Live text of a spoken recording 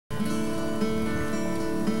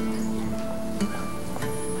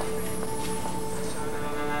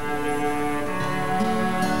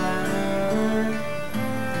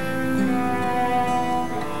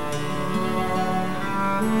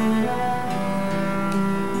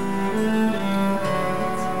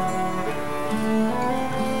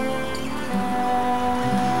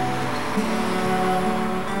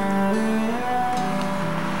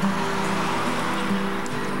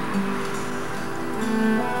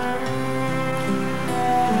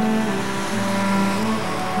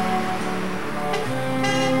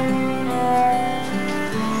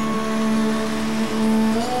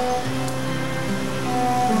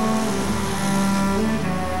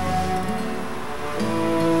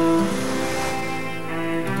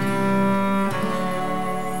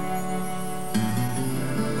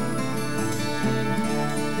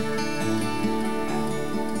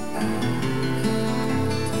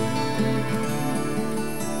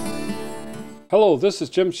Hello, this is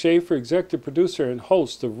Jim Schaefer, executive producer and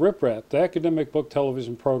host of Riprap, the academic book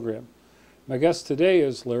television program. My guest today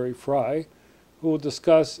is Larry Frey, who will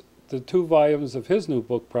discuss the 2 volumes of his new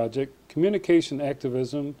book project, Communication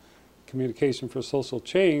Activism, Communication for Social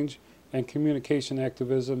Change, and Communication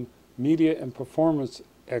Activism, Media and Performance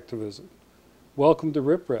Activism. Welcome to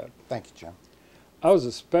Riprap. Thank you, Jim. I was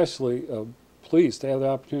especially pleased to have the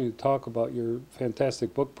opportunity to talk about your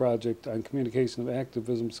fantastic book project on communication and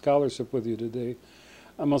activism scholarship with you today.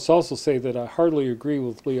 I must also say that I hardly agree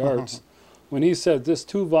with Lee Arts when he said this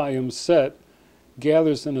 2-volume set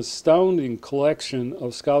gathers an astounding collection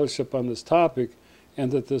of scholarship on this topic,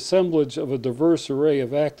 and that the assemblage of a diverse array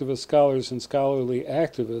of activist scholars and scholarly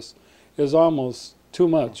activists is almost too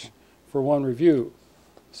much for one review.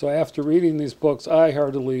 So after reading these books, I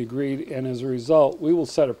heartily agreed, and as a result, we will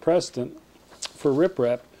set a precedent for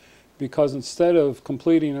Riprap, because instead of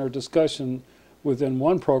completing our discussion within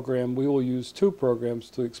one program, we will use 2 programs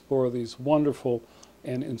to explore these wonderful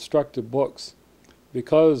and instructive books,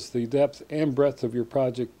 because the depth and breadth of your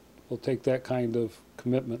project will take that kind of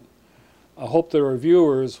commitment. I hope that our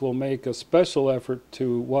viewers will make a special effort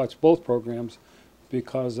to watch both programs,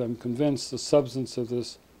 because I'm convinced the substance of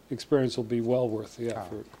this experience will be well worth the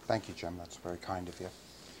effort. Thank you, Jim. That's very kind of you.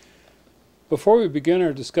 Before we begin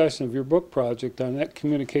our discussion of your book project on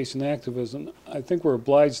communication activism, I think we're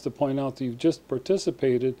obliged to point out that you've just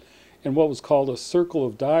participated in what was called a Circle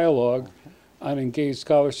of Dialogue on Engaged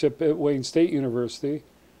Scholarship at Wayne State University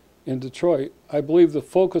in Detroit. I believe the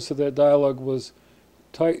focus of that dialogue was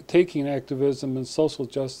taking activism and social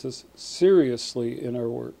justice seriously in our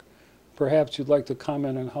work. Perhaps you'd like to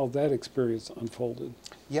comment on how that experience unfolded.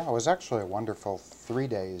 Yeah, it was actually a wonderful 3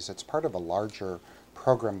 days. It's part of a larger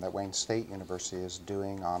program that Wayne State University is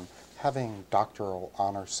doing on having doctoral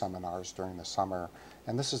honor seminars during the summer,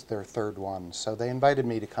 and this is their 3rd one. So they invited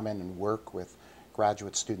me to come in and work with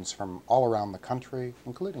graduate students from all around the country,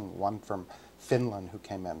 including one from Finland who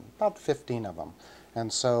came in, about 15 of them.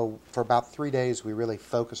 And so for about 3 days we really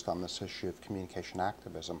focused on this issue of communication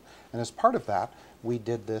activism. And as part of that, we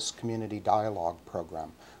did this community dialogue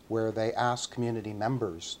program where they asked community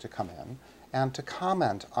members to come in and to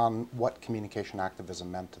comment on what communication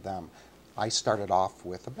activism meant to them. I started off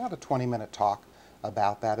with about a 20-minute talk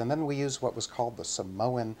about that, and then we used what was called the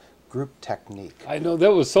Samoan group technique. I know,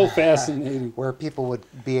 that was so fascinating. Where people would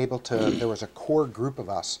be able to, there was a core group of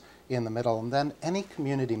us in the middle, and then any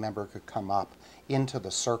community member could come up into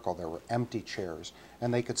the circle. There were empty chairs,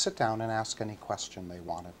 and they could sit down and ask any question they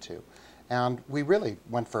wanted to. And we really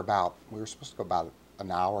went for about, we were supposed to go about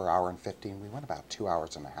an hour, hour and 15. We went about 2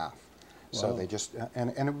 hours and a half. So they just, and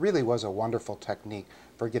it really was a wonderful technique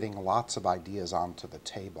for getting lots of ideas onto the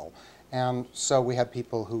table. And so we had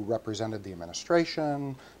people who represented the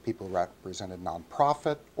administration, people who represented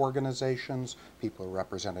nonprofit organizations, people who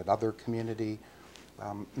represented other community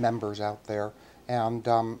members out there. And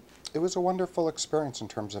it was a wonderful experience in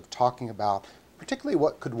terms of talking about particularly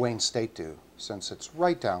what could Wayne State do, since it's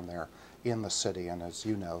right down there in the city. And as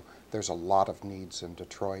you know, there's a lot of needs in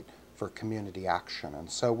Detroit for community action. And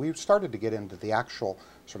so we started to get into the actual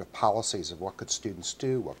sort of policies of what could students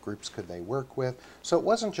do, what groups could they work with. So it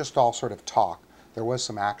wasn't just all sort of talk. There was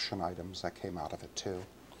some action items that came out of it too.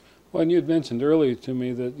 Well, and you had mentioned earlier to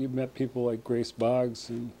me that you met people like Grace Boggs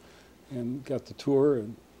and got the tour.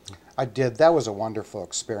 And I did. That was a wonderful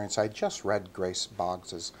experience. I just read Grace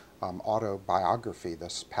Boggs's autobiography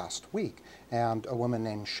this past week, and a woman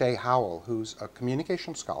named Shay Howell, who's a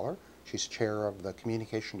communication scholar. She's chair of the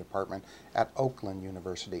communication department at Oakland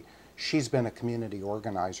University. She's been a community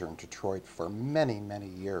organizer in Detroit for many, many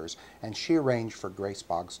years, and she arranged for Grace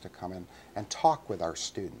Boggs to come in and talk with our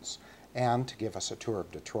students and to give us a tour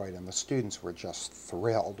of Detroit, and the students were just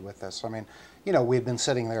thrilled with this. I mean, you know, we'd been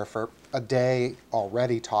sitting there for a day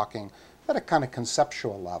already talking at a kind of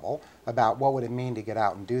conceptual level about what would it mean to get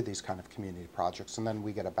out and do these kind of community projects, and then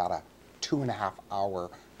we get about a 2.5-hour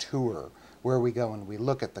tour where we go and we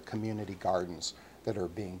look at the community gardens that are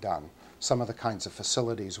being done, some of the kinds of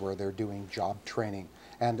facilities where they're doing job training,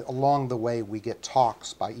 and along the way we get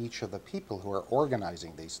talks by each of the people who are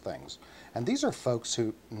organizing these things. And these are folks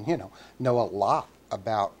who, you know a lot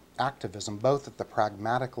about activism, both at the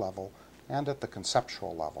pragmatic level and at the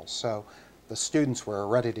conceptual level. So the students were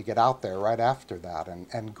ready to get out there right after that,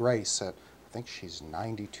 and Grace, I think she's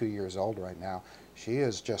 92 years old right now, she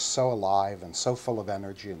is just so alive and so full of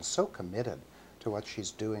energy and so committed to what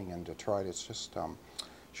she's doing in Detroit. It's just,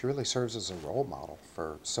 she really serves as a role model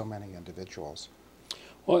for so many individuals.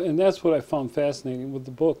 Well, and that's what I found fascinating with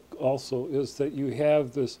the book also, is that you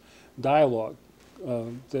have this dialogue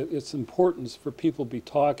that it's importance for people to be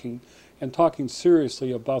talking and talking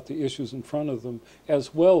seriously about the issues in front of them,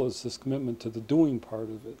 as well as this commitment to the doing part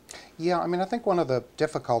of it. Yeah, I mean, I think one of the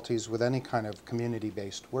difficulties with any kind of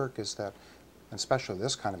community-based work is that, especially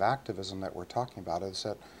this kind of activism that we're talking about, is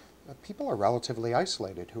that people are relatively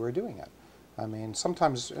isolated who are doing it. I mean,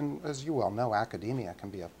 sometimes, and as you well know, academia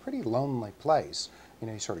can be a pretty lonely place. You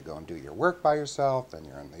know, you sort of go and do your work by yourself, then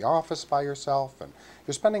you're in the office by yourself, and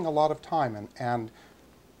you're spending a lot of time, and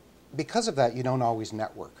because of that, you don't always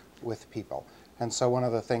network with people. And so one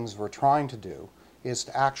of the things we're trying to do is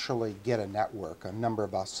to actually get a network. A number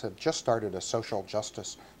of us have just started a social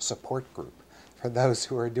justice support group for those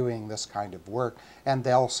who are doing this kind of work, and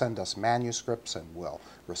they'll send us manuscripts and we'll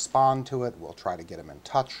respond to it. We'll try to get them in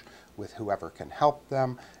touch with whoever can help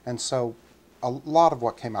them. And so a lot of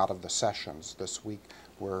what came out of the sessions this week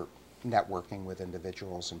were networking with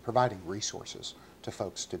individuals and providing resources to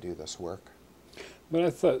folks to do this work. But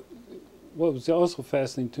I thought what was also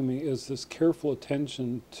fascinating to me is this careful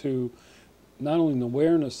attention to not only an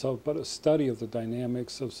awareness of, but a study of the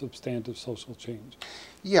dynamics of substantive social change.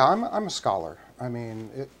 Yeah, I'm a scholar. I mean,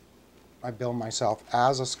 I bill myself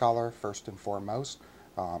as a scholar first and foremost.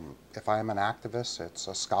 If I am an activist, it's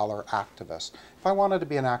a scholar activist. If I wanted to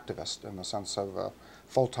be an activist in the sense of a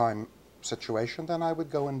full-time situation, then I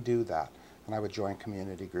would go and do that. And I would join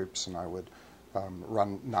community groups and I would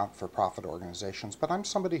run not-for-profit organizations. But I'm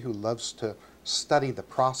somebody who loves to study the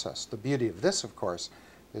process. The beauty of this, of course,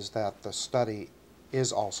 is that the study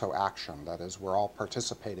is also action. That is, we're all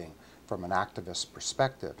participating from an activist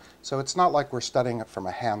perspective. So it's not like we're studying it from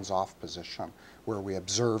a hands-off position where we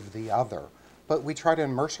observe the other, but we try to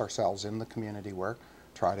immerse ourselves in the community work,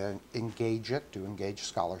 try to engage it, do engage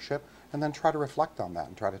scholarship, and then try to reflect on that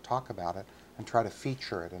and try to talk about it and try to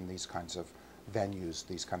feature it in these kinds of venues,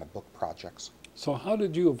 these kind of book projects. So how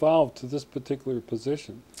did you evolve to this particular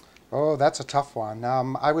position? Oh, that's a tough one.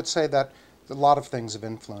 I would say that a lot of things have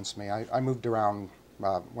influenced me. I moved around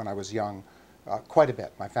when I was young quite a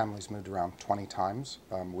bit. My family's moved around 20 times.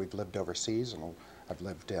 We've lived overseas, and I've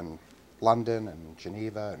lived in London and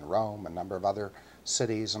Geneva and Rome, a number of other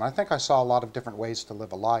cities, and I think I saw a lot of different ways to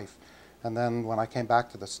live a life. And then when I came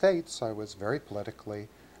back to the States, I was very politically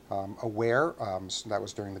aware. So that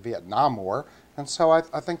was during the Vietnam War, and so I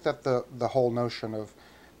think that the whole notion of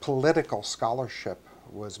political scholarship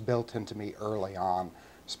was built into me early on,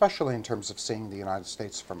 especially in terms of seeing the United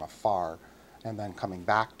States from afar and then coming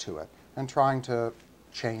back to it and trying to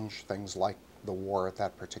change things like the war at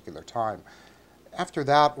that particular time. After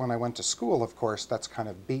that, when I went to school, of course, that's kind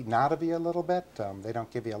of beaten out of you a little bit. They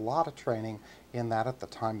don't give you a lot of training in that at the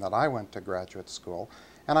time that I went to graduate school.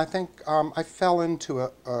 And I think I fell into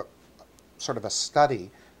a sort of a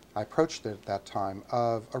study, I approached it at that time,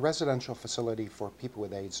 of a residential facility for people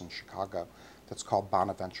with AIDS in Chicago that's called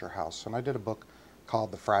Bonaventure House. And I did a book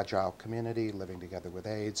called The Fragile Community, Living Together with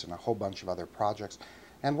AIDS, and a whole bunch of other projects.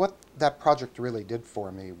 And what that project really did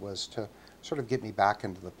for me was to sort of get me back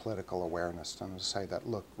into the political awareness and to say that,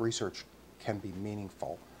 look, research can be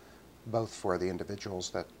meaningful, both for the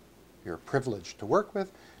individuals that you're privileged to work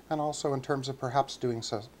with, and also in terms of perhaps doing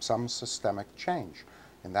some systemic change.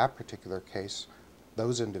 In that particular case,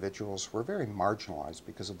 those individuals were very marginalized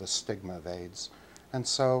because of the stigma of AIDS. And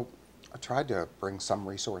so I tried to bring some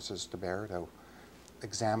resources to bear to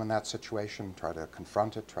examine that situation, try to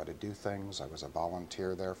confront it, try to do things. I was a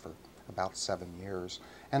volunteer there for about 7 years.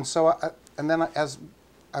 And so, and then as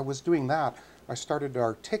I was doing that, I started to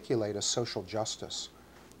articulate a social justice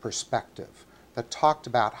perspective that talked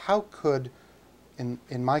about how could,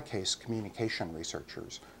 in my case, communication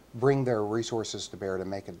researchers bring their resources to bear to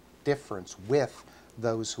make a difference with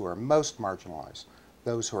those who are most marginalized,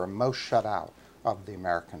 those who are most shut out of the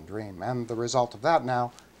American dream. And the result of that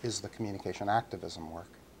now is the communication activism work.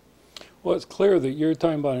 Well, it's clear that you're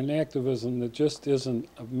talking about an activism that just isn't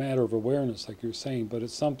a matter of awareness, like you're saying, but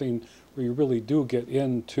it's something where you really do get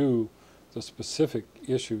into the specific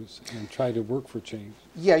issues and try to work for change.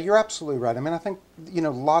 Yeah, you're absolutely right. I mean, I think, you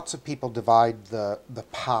know, lots of people divide the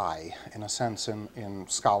pie, in a sense, in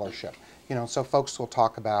scholarship. You know, so folks will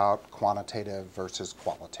talk about quantitative versus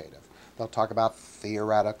qualitative. They'll talk about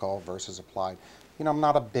theoretical versus applied. You know, I'm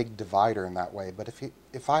not a big divider in that way, but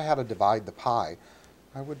if I had to divide the pie,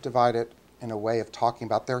 I would divide it in a way of talking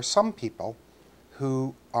about there are some people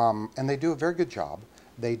who, and they do a very good job,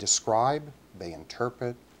 they describe, they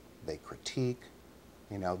interpret, they critique,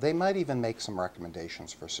 you know, they might even make some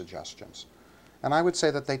recommendations for suggestions. And I would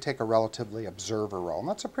say that they take a relatively observer role, and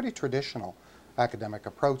that's a pretty traditional academic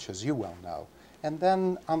approach, as you well know. And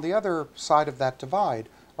then on the other side of that divide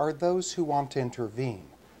are those who want to intervene,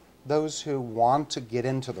 those who want to get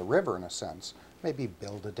into the river, in a sense, maybe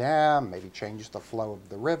build a dam, maybe change the flow of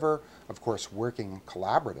the river, of course working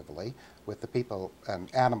collaboratively with the people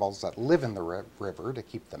and animals that live in the river to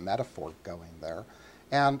keep the metaphor going there.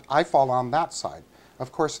 And I fall on that side.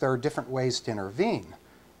 Of course, there are different ways to intervene.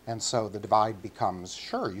 And so the divide becomes,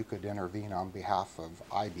 sure, you could intervene on behalf of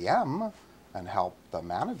IBM and help the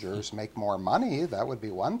managers make more money. That would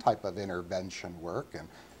be one type of intervention work and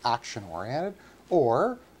action-oriented.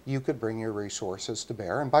 Or you could bring your resources to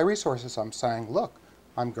bear. And by resources, I'm saying, look,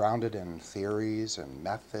 I'm grounded in theories and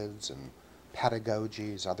methods and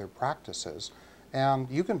pedagogies, other practices. And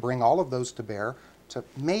you can bring all of those to bear to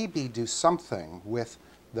maybe do something with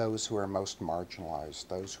those who are most marginalized,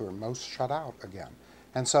 those who are most shut out again.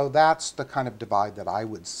 And so that's the kind of divide that I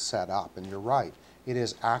would set up. And you're right, it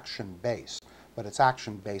is action-based, but it's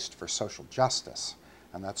action-based for social justice.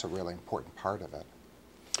 And that's a really important part of it.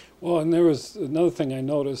 Well, and there was another thing I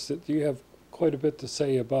noticed, that you have quite a bit to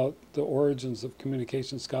say about the origins of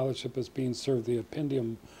communication scholarship as being sort of the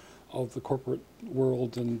appendium of the corporate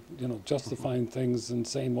world, and justifying ththings and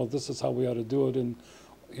saying, well, this is how we ought to do it, and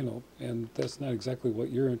and that's not exactly what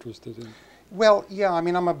you're interested in. Well, yeah, I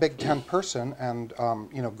mean, I'm a Big Ten person, and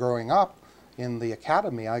growing up in the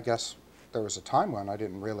academy, I guess there was a time when I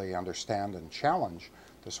didn't really understand and challenge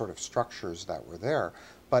the sort of structures that were there.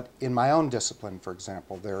 But in my own discipline, for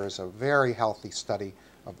example, there is a very healthy study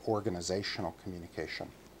of organizational communication.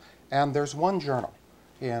 And there's one journal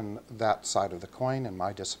in that side of the coin in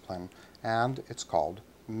my discipline, and it's called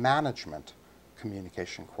Management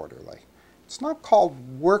Communication Quarterly. It's not called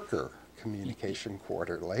Worker Communication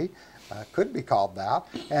Quarterly. Could be called that.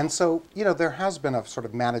 And so, there has been a sort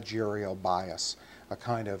of managerial bias,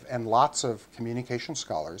 and lots of communication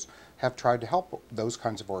scholars have tried to help those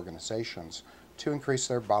kinds of organizations to increase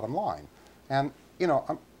their bottom line. And,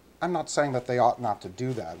 I'm not saying that they ought not to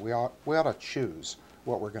do that. We ought to choose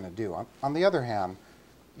what we're going to do. On the other hand,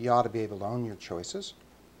 you ought to be able to own your choices.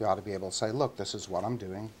 You ought to be able to say, look, this is what I'm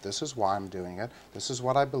doing. This is why I'm doing it. This is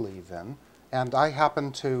what I believe in. And I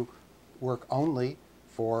happen to work only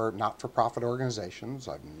for not-for-profit organizations.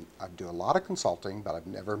 I do a lot of consulting, but I've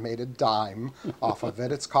never made a dime off of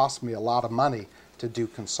it. It's cost me a lot of money to do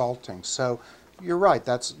consulting. So you're right,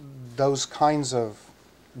 those kinds of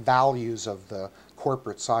values of the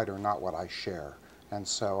corporate side are not what I share. And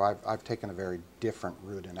so I've taken a very different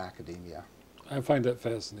route in academia. I find that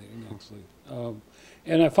fascinating, actually.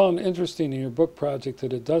 And I found interesting in your book project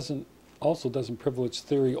that it also doesn't privilege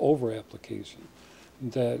theory over application.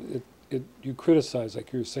 That you criticize,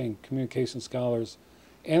 like you were saying, communication scholars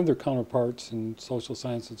and their counterparts in social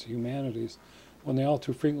sciences and humanities when they all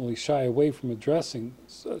too frequently shy away from addressing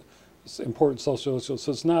important social issues.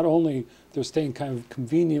 So it's not only they're staying kind of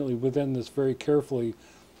conveniently within this very carefully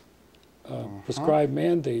prescribed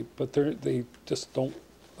mandate, but they just don't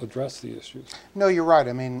address the issues. No, you're right.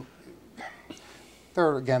 I mean, there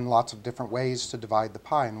are, again, lots of different ways to divide the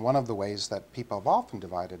pie, and one of the ways that people have often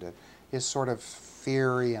divided it is sort of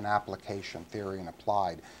theory and application, theory and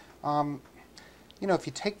applied. If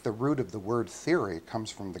you take the root of the word theory, it comes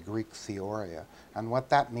from the Greek theoria, and what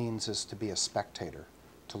that means is to be a spectator,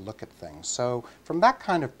 to look at things. So from that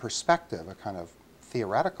kind of perspective, a kind of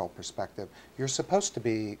theoretical perspective, you're supposed to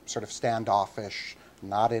be sort of standoffish,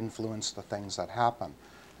 not influence the things that happen.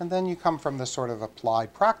 And then you come from this sort of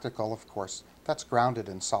applied practical, of course, that's grounded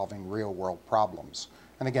in solving real-world problems.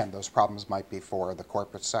 And again, those problems might be for the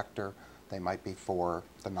corporate sector, they might be for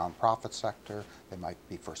the nonprofit sector, they might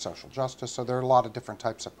be for social justice, so there are a lot of different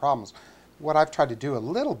types of problems. What I've tried to do a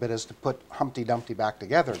little bit is to put Humpty Dumpty back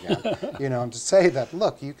together again, and to say that,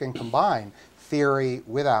 look, you can combine theory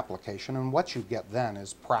with application, and what you get then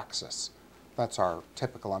is praxis. That's our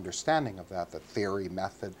typical understanding of that theory,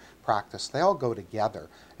 method, practice, they all go together.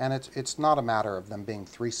 And it's not a matter of them being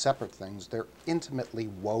three separate things, they're intimately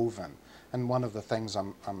woven. And one of the things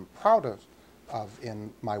I'm proud of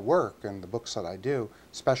in my work and the books that I do,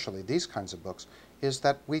 especially these kinds of books, is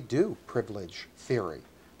that we do privilege theory.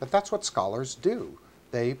 But that's what scholars do.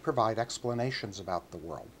 They provide explanations about the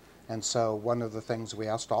world. And so one of the things we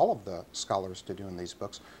asked all of the scholars to do in these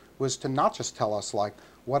books was to not just tell us, like,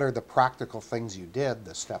 what are the practical things you did,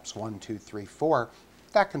 the steps 1, 2, 3, 4.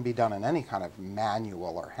 That can be done in any kind of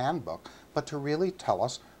manual or handbook, but to really tell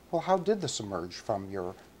us, well, how did this emerge from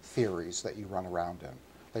your theories that you run around in,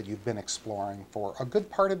 that you've been exploring for a good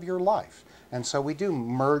part of your life? And so we do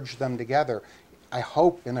merge them together, I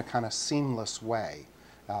hope, in a kind of seamless way.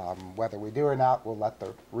 Whether we do or not, we'll let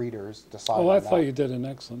the readers decide on that. Oh, I thought you did an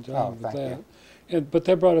excellent job with that. But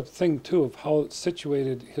that brought up the thing, too, of how it's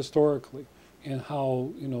situated historically and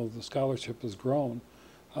how, the scholarship has grown,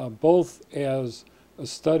 both as a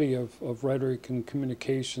study of rhetoric and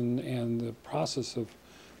communication and the process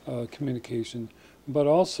of communication. But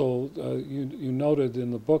also, you noted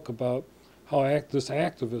in the book about how this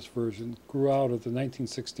activist version grew out of the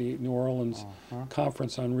 1968 New Orleans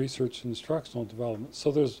Conference on Research and Instructional Development.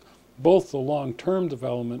 So there's both the long-term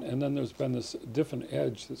development, and then there's been this different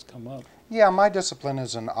edge that's come up. Yeah, my discipline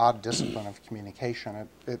is an odd discipline of communication.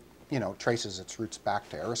 It traces its roots back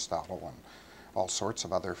to Aristotle and all sorts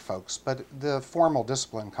of other folks, but the formal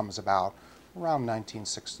discipline comes about around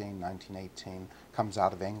 1916, 1918, comes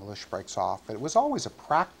out of English, breaks off. But it was always a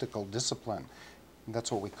practical discipline. That's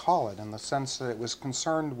what we call it, in the sense that it was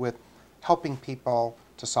concerned with helping people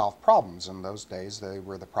to solve problems. In those days, they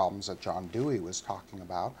were the problems that John Dewey was talking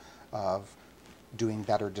about, of doing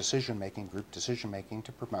better decision-making, group decision-making,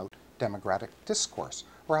 to promote democratic discourse,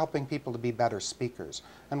 or helping people to be better speakers.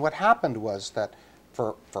 And what happened was that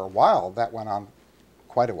for a while, that went on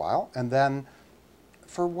quite a while, and then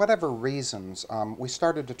for whatever reasons, we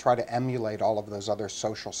started to try to emulate all of those other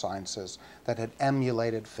social sciences that had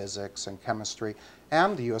emulated physics and chemistry.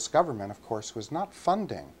 And the U.S. government, of course, was not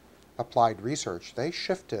funding applied research. They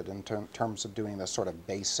shifted in terms of doing this sort of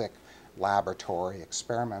basic laboratory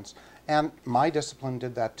experiments. And my discipline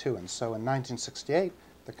did that too. And so in 1968,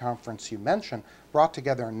 the conference you mentioned brought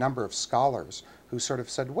together a number of scholars who sort of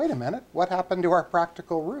said, wait a minute, what happened to our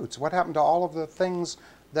practical roots? What happened to all of the things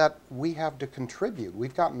that we have to contribute?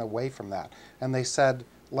 We've gotten away from that. And they said,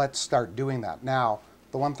 let's start doing that. Now,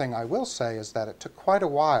 the one thing I will say is that it took quite a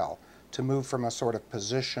while to move from a sort of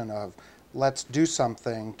position of let's do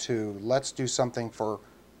something to let's do something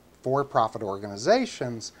for-profit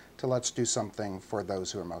organizations to let's do something for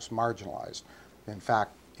those who are most marginalized. In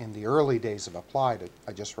fact, in the early days of Applied,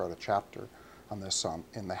 I just wrote a chapter on this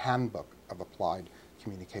in the handbook of Applied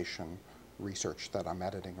Communication Research that I'm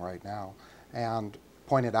editing right now, and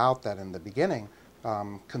pointed out that in the beginning,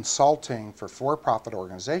 consulting for-profit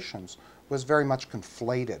organizations was very much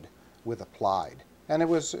conflated with applied. And it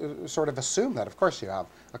was sort of assumed that, of course, you have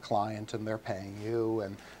a client and they're paying you,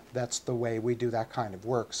 and that's the way we do that kind of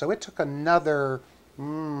work. So it took another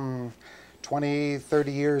 20,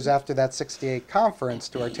 30 years after that 68 conference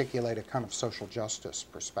to articulate a kind of social justice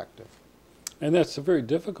perspective. And that's a very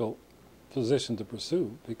difficult position to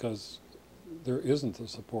pursue because there isn't the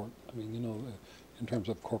support, I mean, you know, in terms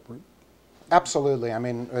of corporate. Absolutely. I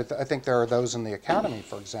mean, I think there are those in the academy,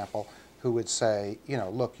 for example, who would say, you know,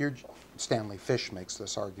 look, Stanley Fish makes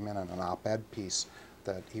this argument in an op-ed piece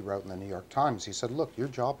that he wrote in the New York Times. He said, look, your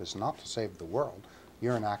job is not to save the world.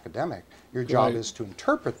 You're an academic. Your job is to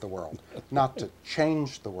interpret the world, not to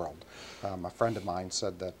change the world. A friend of mine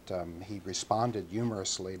said that he responded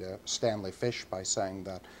humorously to Stanley Fish by saying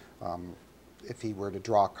that if he were to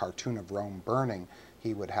draw a cartoon of Rome burning,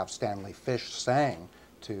 he would have Stanley Fish saying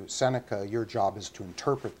to Seneca, your job is to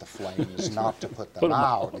interpret the flames, not to put them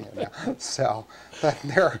out. You know? So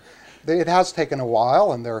it has taken a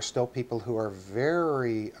while, and there are still people who are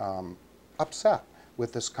very upset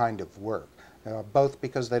with this kind of work, both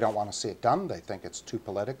because they don't want to see it done, they think it's too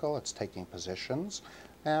political, it's taking positions,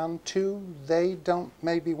 and two, they don't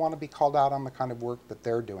maybe want to be called out on the kind of work that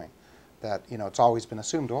they're doing. That, you know, it's always been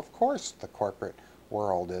assumed, well, of course the corporate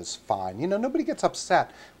world is fine. You know, nobody gets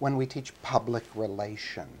upset when we teach public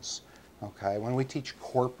relations, okay? When we teach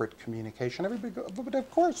corporate communication, everybody goes, but of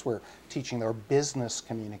course we're teaching their business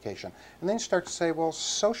communication. And then you start to say, well,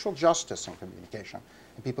 social justice and communication.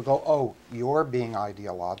 And people go, oh, you're being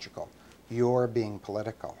ideological. You're being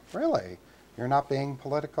political. Really? You're not being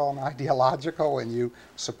political and ideological when you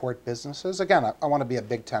support businesses? Again, I want to be a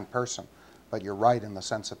Big Tent person, but you're right in the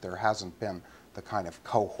sense that there hasn't been the kind of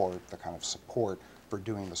cohort, the kind of support for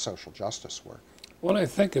doing the social justice work. Well, I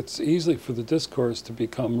think it's easy for the discourse to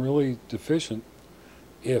become really deficient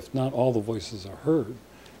if not all the voices are heard.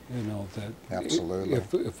 You know, that absolutely.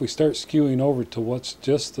 If we start skewing over to what's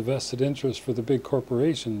just the vested interest for the big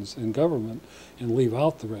corporations in government and leave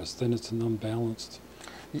out the rest, then it's an unbalanced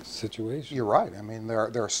situation. You're right. I mean, there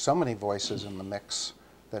are so many voices in the mix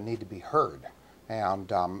that need to be heard. And,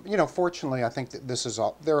 you know, fortunately, I think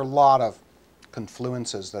that there are a lot of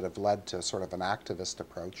confluences that have led to sort of an activist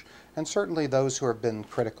approach. And certainly those who have been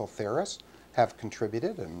critical theorists have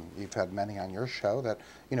contributed, and you've had many on your show that,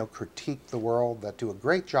 you know, critique the world, that do a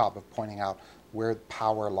great job of pointing out where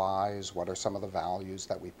power lies, what are some of the values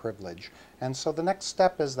that we privilege. And so the next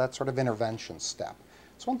step is that sort of intervention step.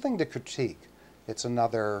 It's one thing to critique. It's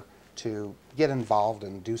another to get involved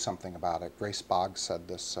and do something about it. Grace Boggs said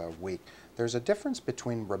this week, there's a difference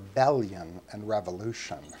between rebellion and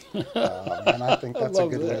revolution. And I think that's a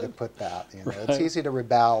good way to put that. You know, right. It's easy to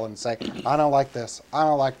rebel and say, I don't like this, I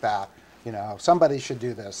don't like that. You know, somebody should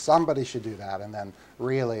do this, somebody should do that, and then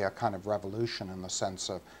really a kind of revolution in the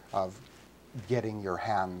sense of getting your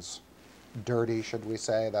hands dirty, should we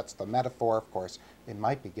say. That's the metaphor, of course. It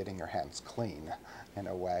might be getting your hands clean in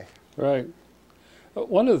a way. Right.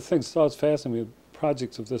 One of the things that's fascinating with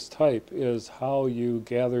projects of this type is how you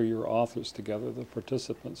gather your authors together, the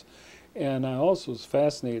participants. And I also was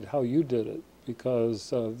fascinated how you did it,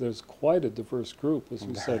 because there's quite a diverse group, as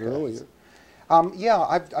you said earlier. Yeah,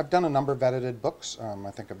 I've done a number of edited books.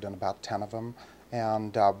 I think I've done about 10 of them.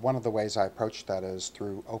 And one of the ways I approach that is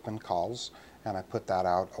through open calls. And I put that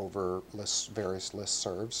out over various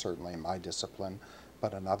listservs, certainly in my discipline,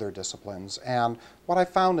 but in other disciplines. And what I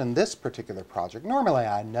found in this particular project, normally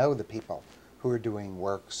I know the people who are doing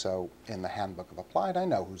work, so in the Handbook of Applied, I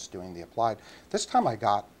know who's doing the applied. This time I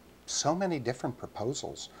got so many different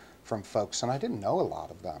proposals from folks, and I didn't know a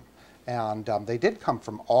lot of them. And they did come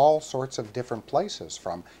from all sorts of different places,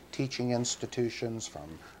 from teaching institutions,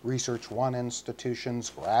 from Research One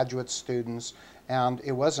institutions, graduate students, and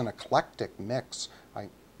it was an eclectic mix.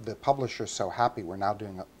 The publisher's so happy we're now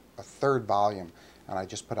doing a third volume, and I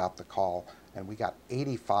just put out the call, and we got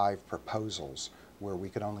 85 proposals where we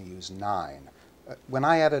could only use 9. When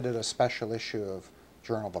I edited a special issue of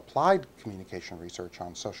Journal of Applied Communication Research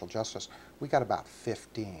on social justice, we got about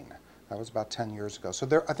 15. That was about 10 years ago.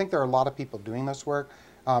 So I think there are a lot of people doing this work.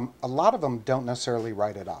 A lot of them don't necessarily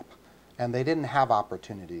write it up, and they didn't have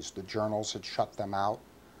opportunities. The journals had shut them out.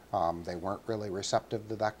 They weren't really receptive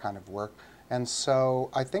to that kind of work. And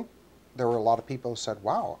so I think there were a lot of people who said,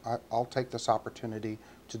 wow, I'll take this opportunity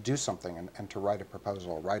to do something and to write a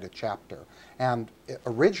proposal, write a chapter. And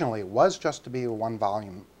originally it was just to be a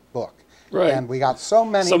 1-volume book. Right. And we got so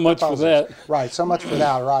many So much proposals. for that. Right, so much for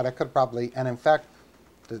that. Right, I could probably, and in fact,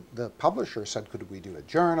 the publisher said, could we do a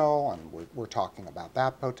journal? And we're talking about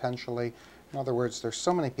that potentially. In other words, there's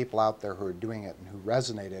so many people out there who are doing it and who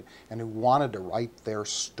resonated and who wanted to write their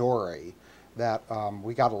story that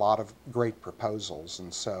we got a lot of great proposals.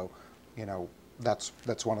 And so, you know, that's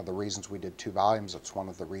one of the reasons we did 2 volumes. It's one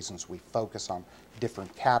of the reasons we focus on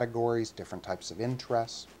different categories, different types of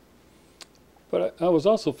interests. But I was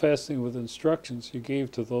also fascinated with instructions you gave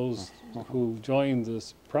to those who joined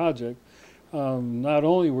this project. Not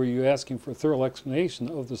only were you asking for a thorough explanation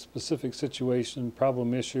of the specific situation,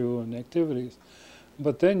 problem, issue, and activities,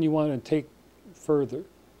 but then you wanted to take further.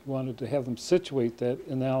 You wanted to have them situate that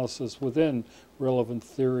analysis within relevant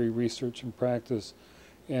theory, research, and practice,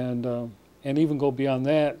 and even go beyond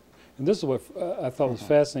that. And this is what I thought was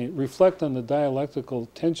fascinating. Reflect on the dialectical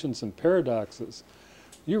tensions and paradoxes.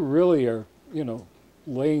 You really are, you know,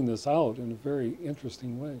 laying this out in a very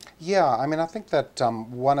interesting way. Yeah, I mean, I think that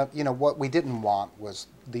one of, you know, what we didn't want was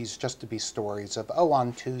these just to be stories of, oh,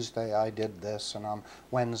 on Tuesday I did this, and on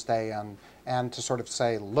Wednesday, and to sort of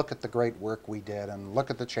say, look at the great work we did, and look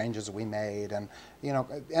at the changes we made, and, you know,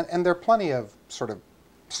 and there are plenty of sort of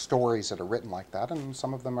stories that are written like that, and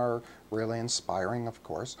some of them are really inspiring, of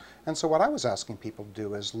course. And so what I was asking people to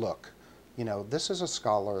do is, look, you know, this is a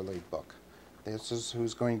scholarly book. This is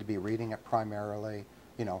who's going to be reading it primarily.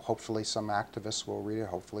 You know, hopefully some activists will read it.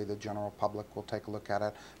 Hopefully the general public will take a look at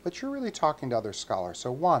it. But you're really talking to other scholars.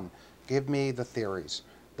 So one, give me the theories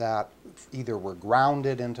that either were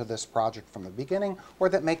grounded into this project from the beginning or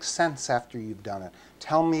that make sense after you've done it.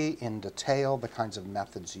 Tell me in detail the kinds of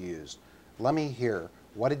methods used. Let me hear,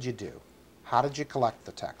 what did you do? How did you collect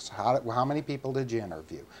the text? How many people did you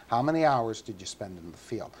interview? How many hours did you spend in the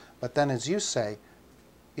field? But then, as you say,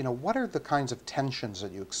 you know, what are the kinds of tensions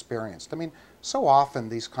that you experienced? I mean, so often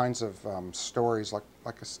these kinds of stories, like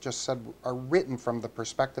I just said, are written from the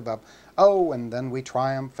perspective of, oh, and then we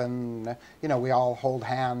triumph, and, you know, we all hold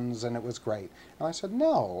hands, and it was great. And I said,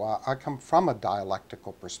 no, I come from a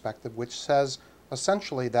dialectical perspective, which says,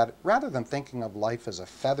 essentially, that rather than thinking of life as a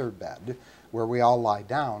feather bed where we all lie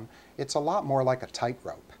down, it's a lot more like a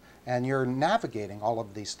tightrope. And you're navigating all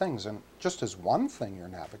of these things. And just as one thing you're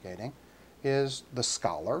navigating is the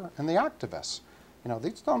scholar and the activist. You know,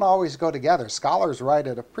 these don't always go together. Scholars write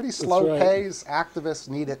at a pretty slow pace. Activists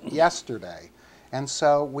need it yesterday. And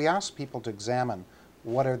so we ask people to examine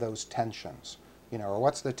what are those tensions, you know, or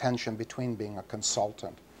what's the tension between being a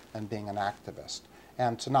consultant and being an activist.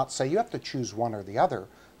 And to not say you have to choose one or the other,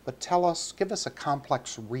 but give us a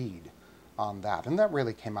complex read on that. And that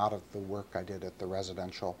really came out of the work I did at the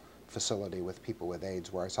residential facility with people with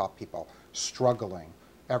AIDS, where I saw people struggling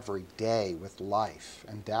every day with life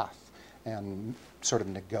and death and sort of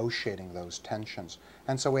negotiating those tensions.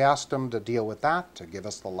 And so we asked them to deal with that, to give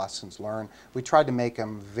us the lessons learned. We tried to make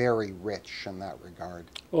them very rich in that regard.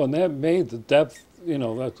 Well, and that made the depth, you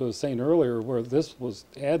know, like I was saying earlier, where this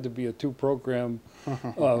had to be a 2-program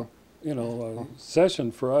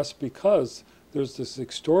session for us because there's this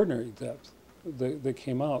extraordinary depth that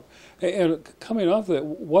came out. And coming off that,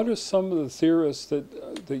 what are some of the theorists that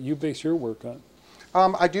you base your work on?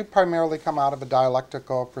 I do primarily come out of a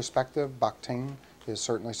dialectical perspective. Bakhtin is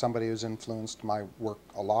certainly somebody who's influenced my work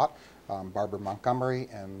a lot. Barbara Montgomery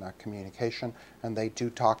in communication, and they do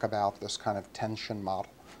talk about this kind of tension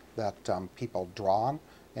model that people draw on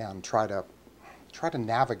and try to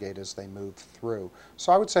navigate as they move through.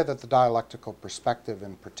 So I would say that the dialectical perspective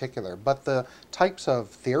in particular, but the types of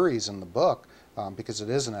theories in the book, because it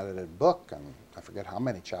is an edited book, and I forget how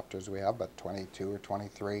many chapters we have, but 22 or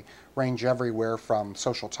 23, range everywhere from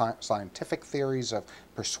social scientific theories of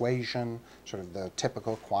persuasion, sort of the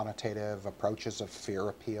typical quantitative approaches of fear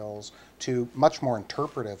appeals, to much more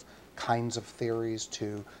interpretive kinds of theories,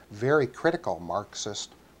 to very critical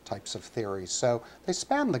Marxist types of theories. So they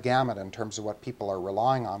span the gamut in terms of what people are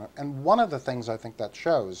relying on. And one of the things I think that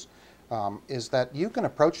shows is that you can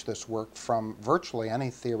approach this work from virtually any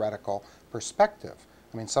theoretical perspective.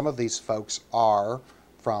 I mean, some of these folks are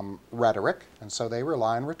from rhetoric, and so they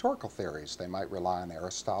rely on rhetorical theories. They might rely on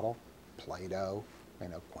Aristotle, Plato,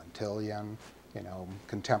 Quintilian,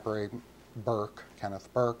 contemporary Burke,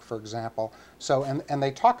 Kenneth Burke, for example. So, and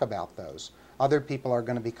they talk about those. Other people are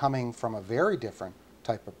going to be coming from a very different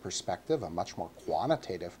type of perspective, a much more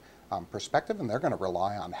quantitative perspective, and they're going to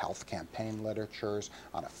rely on health campaign literatures,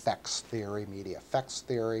 on effects theory, media effects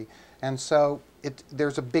theory, and so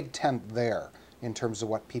there's a big tent there in terms of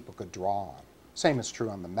what people could draw on. Same is true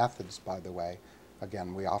on the methods, by the way.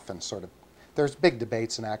 Again, we often there's big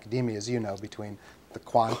debates in academia, as you know, between the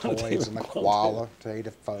quantoids and the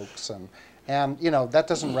qualitative folks, and that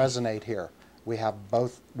doesn't resonate here. We have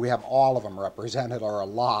all of them represented, or a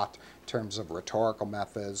lot, in terms of rhetorical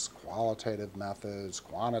methods, qualitative methods,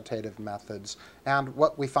 quantitative methods, and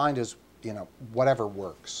what we find is, whatever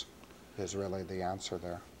works is really the answer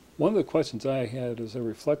there. One of the questions I had as I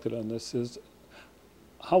reflected on this is,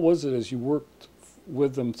 how was it as you worked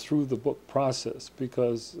with them through the book process?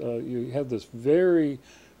 Because you had this very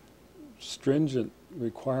stringent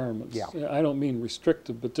requirements. Yeah. I don't mean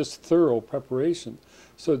restrictive, but just thorough preparation.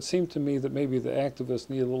 So it seemed to me that maybe the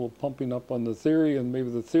activists need a little pumping up on the theory, and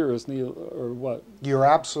maybe the theorists need, or what? You're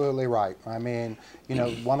absolutely right. I mean,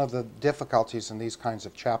 one of the difficulties in these kinds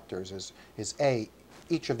of chapters is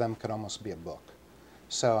each of them could almost be a book.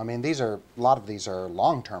 So, I mean, a lot of these are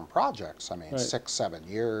long-term projects. I mean, right.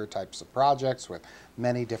 6-7-year types of projects with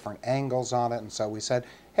many different angles on it. And so we said,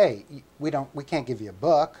 hey, we can't give you a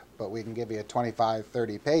book, but we can give you 25,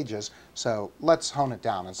 30 pages. So let's hone it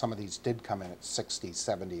down. And some of these did come in at 60,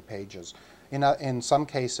 70 pages. In some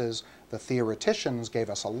cases, the theoreticians gave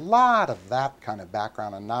us a lot of that kind of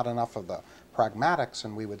background and not enough of the pragmatics.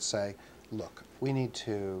 And we would say, look, we need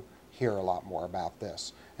to hear a lot more about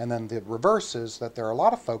this. And then the reverse is that there are a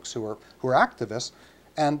lot of folks who are activists,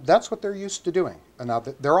 and that's what they're used to doing. And now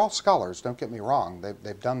they're all scholars, don't get me wrong.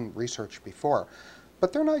 They've done research before,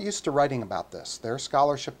 but they're not used to writing about this. Their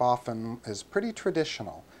scholarship often is pretty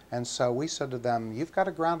traditional. And so we said to them, you've got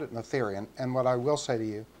to ground it in the theory. And what I will say to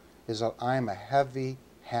you is that I am a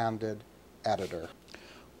heavy-handed editor.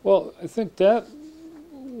 Well, I think that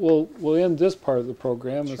we'll end this part of the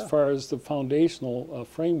program. Sure. As far as the foundational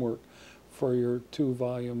framework for your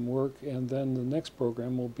 2-volume work, and then the next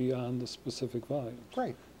program will be on the specific volumes.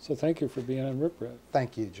 Great. So thank you for being on Riprap.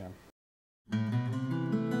 Thank you, Jim.